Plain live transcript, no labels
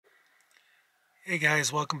Hey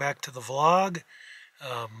guys, welcome back to the vlog.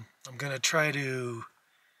 I'm going to try to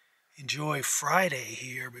enjoy Friday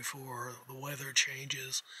here before the weather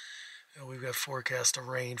changes. We've got forecast of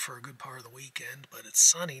rain for a good part of the weekend, but it's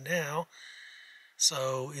sunny now.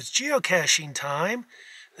 So it's geocaching time.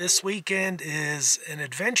 This weekend is an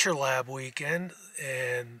Adventure Lab weekend,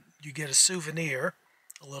 and you get a souvenir,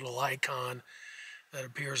 a little icon that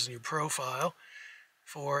appears in your profile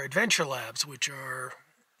for Adventure Labs, which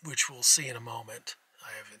we'll see in a moment. I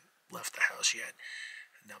haven't left the house yet,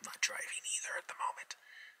 and I'm not driving either at the moment.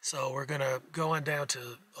 So we're going to go on down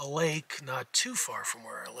to a lake not too far from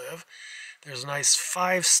where I live. There's a nice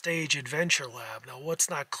 5-stage Adventure Lab. Now what's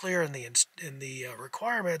not clear in the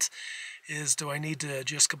requirements is, do I need to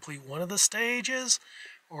just complete one of the stages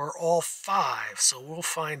or all 5? So we'll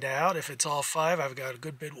find out. If it's all 5, I've got a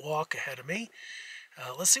good bit walk ahead of me.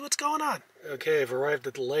 Let's see what's going on. Okay, I've arrived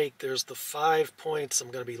at the lake. There's the 5 points I'm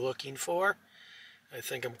going to be looking for. I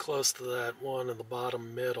think I'm close to that one in the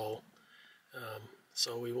bottom middle.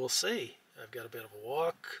 So we will see. I've got a bit of a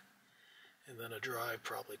walk and then a drive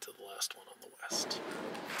probably to the last one on the west.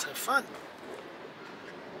 Let's have fun.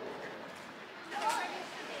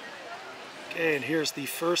 Okay, and here's the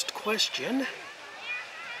first question.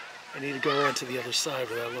 I need to go around to the other side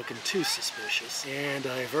without looking too suspicious. And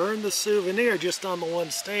I've earned the souvenir just on the one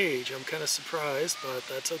stage. I'm kind of surprised, but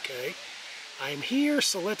that's okay. I'm here,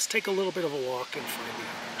 so let's take a little bit of a walk and find the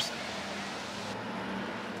others.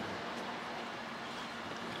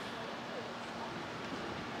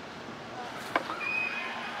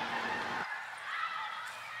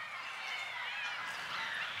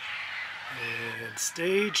 And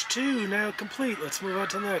stage 2 now complete. Let's move on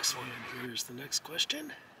to the next one. And here's the next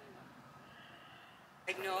question.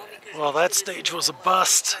 Well, that stage was a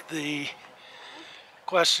bust. The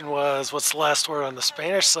question was, what's the last word on the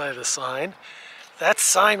Spanish side of the sign? That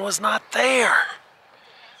sign was not there.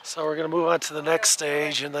 So we're going to move on to the next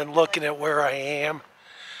stage, and then looking at where I am,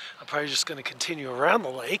 I'm probably just going to continue around the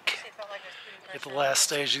lake at the last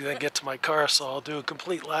stage and then get to my car, so I'll do a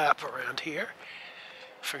complete lap around here.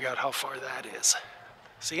 Figure out how far that is.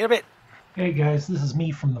 See you in a bit. Hey guys, this is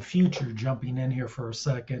me from the future jumping in here for a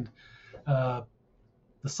second.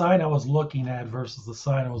 The sign I was looking at versus the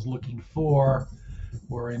sign I was looking for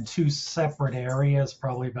were in 2 separate areas,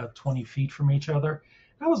 probably about 20 feet from each other.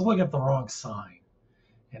 I was looking at the wrong sign.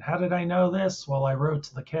 And how did I know this? Well, I wrote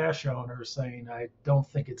to the cache owner saying, I don't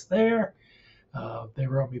think it's there. They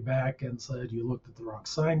wrote me back and said, you looked at the wrong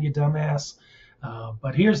sign, you dumbass.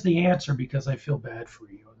 But here's the answer, because I feel bad for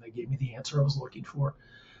you. And they gave me the answer I was looking for.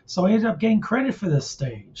 So I ended up getting credit for this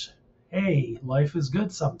stage. Hey, life is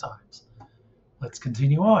good sometimes. Let's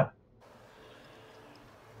continue on.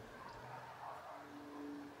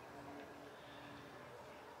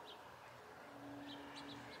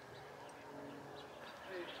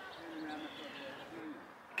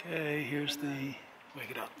 Okay, here's the, wake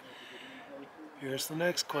it up. Here's the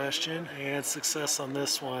next question, and success on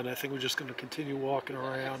this one. I think we're just going to continue walking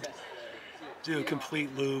around, do a complete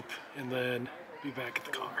loop, and then be back at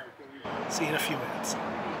the car. See you in a few minutes.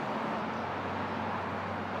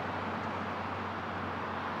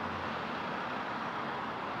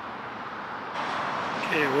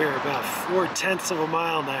 Okay, we're about 4/10 of a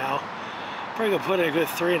mile now. Probably gonna put in a good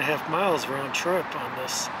 3.5 miles round trip on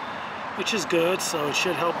this, which is good, so it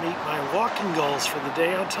should help meet my walking goals for the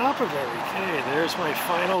day on top of everything. Okay, there's my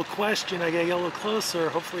final question. I gotta get a little closer.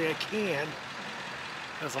 Hopefully I can,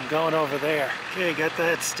 as I'm going over there. Okay, got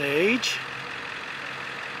that stage.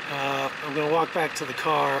 I'm gonna walk back to the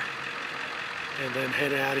car and then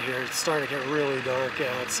head out of here. It's starting to get really dark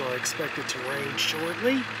out, so I expect it to rain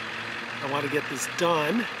shortly. I want to get this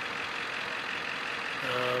done.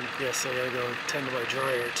 Yes, I gotta go tend to my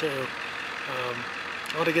dryer too.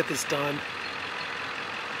 I want to get this done.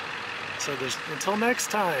 So until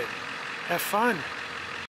next time, have fun.